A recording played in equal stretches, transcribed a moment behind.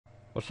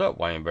What's up,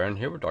 Wayne Barron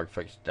here with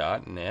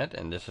Audio-Technica,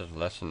 and this is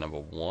lesson number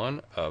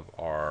 1 of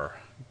our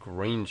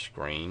green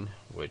screen,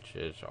 which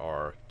is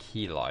our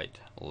Keylight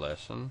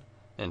lesson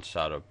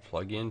inside of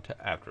Plugin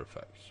to After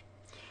Effects.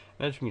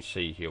 And as you can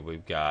see here,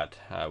 we've got,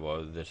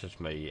 well, this is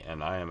me,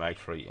 and I am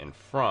actually in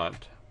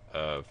front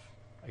of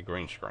a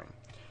green screen.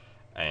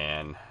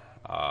 And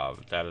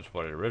that is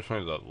what it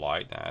originally looked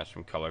like. I added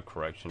some color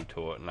correction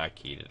to it, and I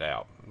keyed it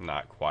out.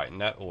 Not quite in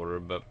that order,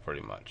 but pretty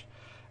much.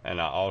 And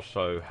I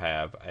also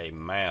have a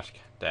mask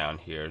down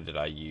here that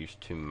I use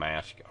to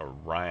mask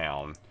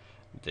around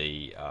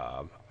the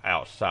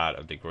outside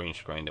of the green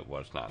screen that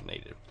was not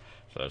needed.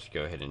 So let's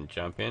go ahead and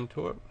jump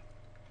into it.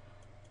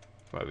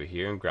 Come over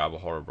here and grab a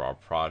hold of our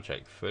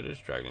project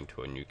footage, drag it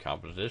into a new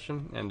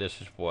composition, and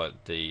this is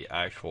what the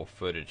actual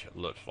footage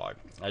looks like.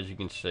 As you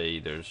can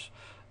see, there's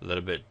a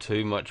little bit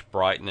too much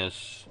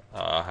brightness,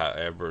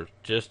 however,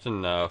 just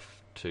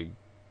enough to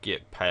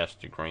get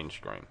past the green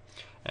screen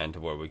and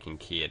to where we can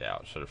key it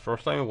out. So the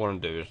first thing we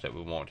want to do is that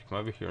we want to come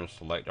over here and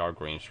select our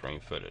green screen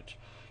footage.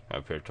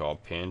 Come up here to our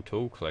pen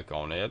tool, click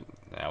on it.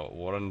 Now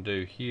what I'm going to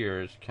do here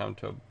is come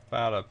to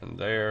about up in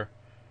there,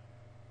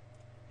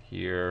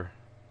 here,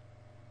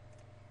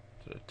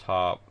 to the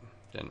top,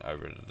 then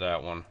over to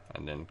that one,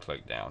 and then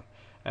click down.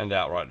 And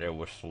that right there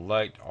will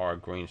select our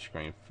green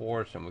screen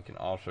for us, and we can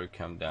also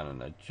come down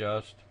and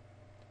adjust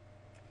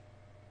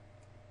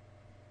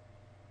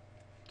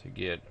to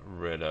get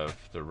rid of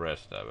the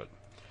rest of it.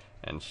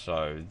 And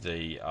so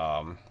the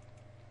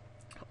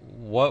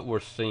what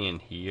we're seeing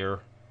here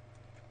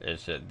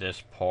is that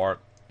this part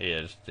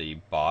is the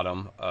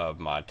bottom of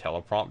my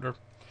teleprompter,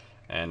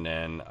 and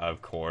then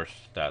of course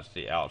that's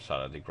the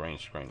outside of the green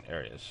screen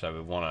area. So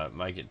we want to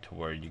make it to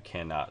where you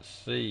cannot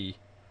see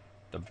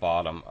the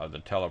bottom of the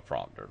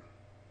teleprompter,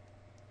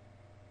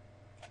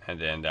 and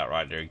then that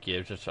right there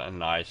gives us a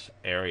nice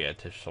area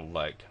to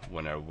select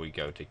whenever we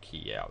go to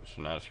key out.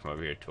 So now let's come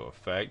over here to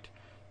Effect,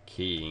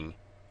 Keying,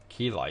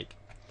 Keylight,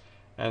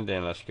 and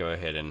then let's go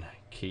ahead and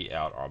key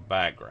out our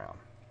background.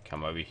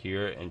 Come over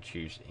here and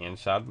choose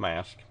Inside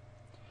Mask,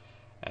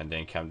 and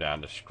then come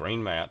down to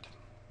Screen Matte.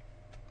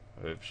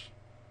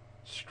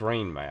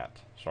 Screen Matte.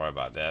 Sorry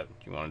about that.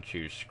 You want to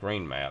choose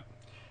Screen Matte,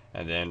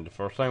 and then the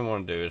first thing we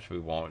want to do is we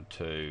want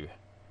to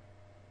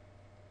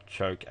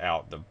choke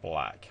out the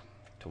black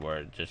to where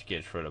it just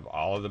gets rid of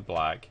all of the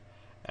black,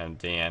 and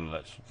then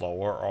let's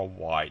lower our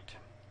white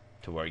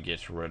to where it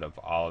gets rid of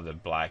all of the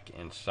black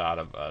inside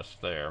of us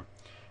there.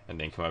 And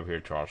then come over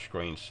here to our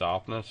screen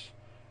softness,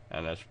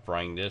 and let's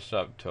bring this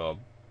up to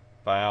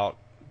about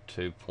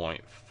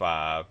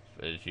 2.5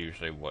 is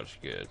usually what's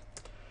good.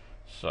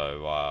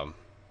 So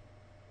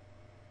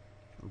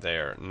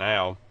there.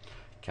 Now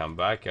come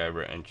back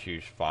over and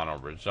choose Final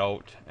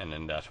Result, and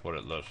then that's what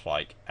it looks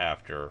like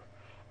after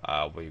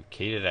we've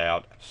keyed it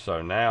out.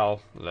 So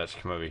now let's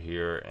come over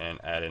here and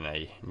add in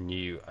a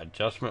new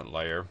adjustment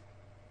layer,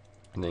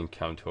 and then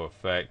come to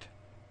Effect,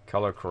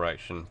 Color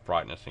Correction,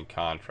 Brightness and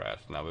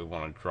Contrast. Now we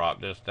want to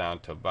drop this down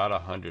to about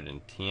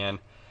 110.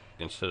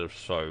 Instead of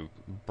so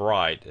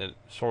bright, it's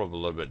sort of a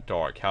little bit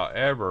dark.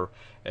 However,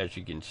 as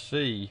you can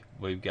see,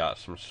 we've got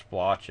some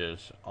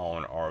splotches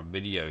on our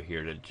video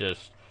here that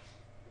just,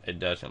 it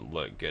doesn't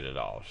look good at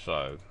all.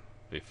 So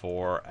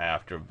before,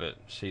 after, but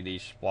see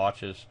these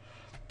splotches?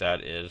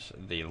 That is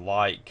the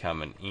light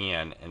coming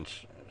in and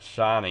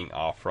shining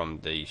off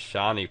from the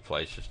shiny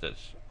places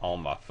that's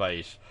on my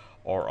face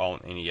or on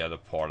any other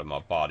part of my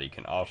body. You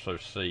can also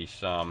see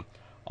some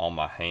on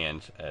my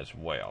hands as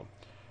well.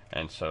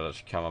 And so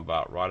let's come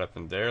about right up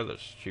in there.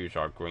 Let's choose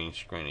our green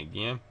screen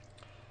again,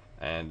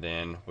 and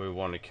then we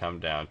want to come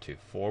down to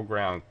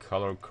foreground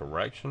color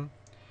correction,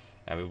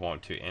 and we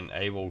want to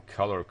enable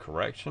color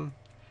correction,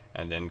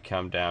 and then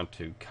come down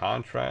to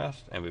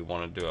contrast, and we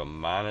want to do a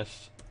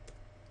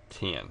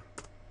 -10,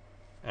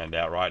 and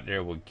that right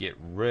there will get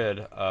rid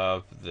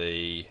of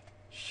the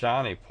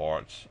shiny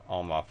parts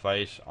on my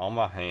face, on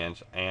my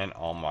hands, and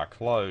on my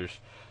clothes,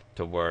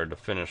 to where the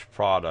finished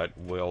product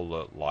will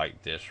look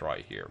like this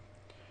right here.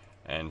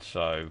 And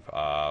so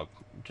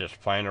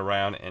just playing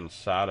around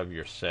inside of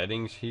your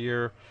settings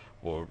here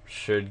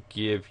should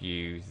give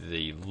you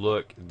the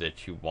look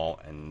that you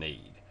want and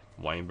need.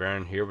 Wayne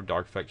Barron here with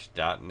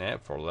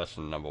DarkEffects.net for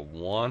lesson number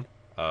 1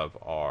 of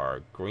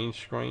our green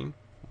screen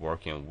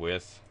working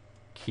with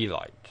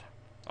Keylight.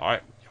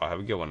 Alright, y'all have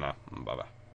a good one now. Bye bye.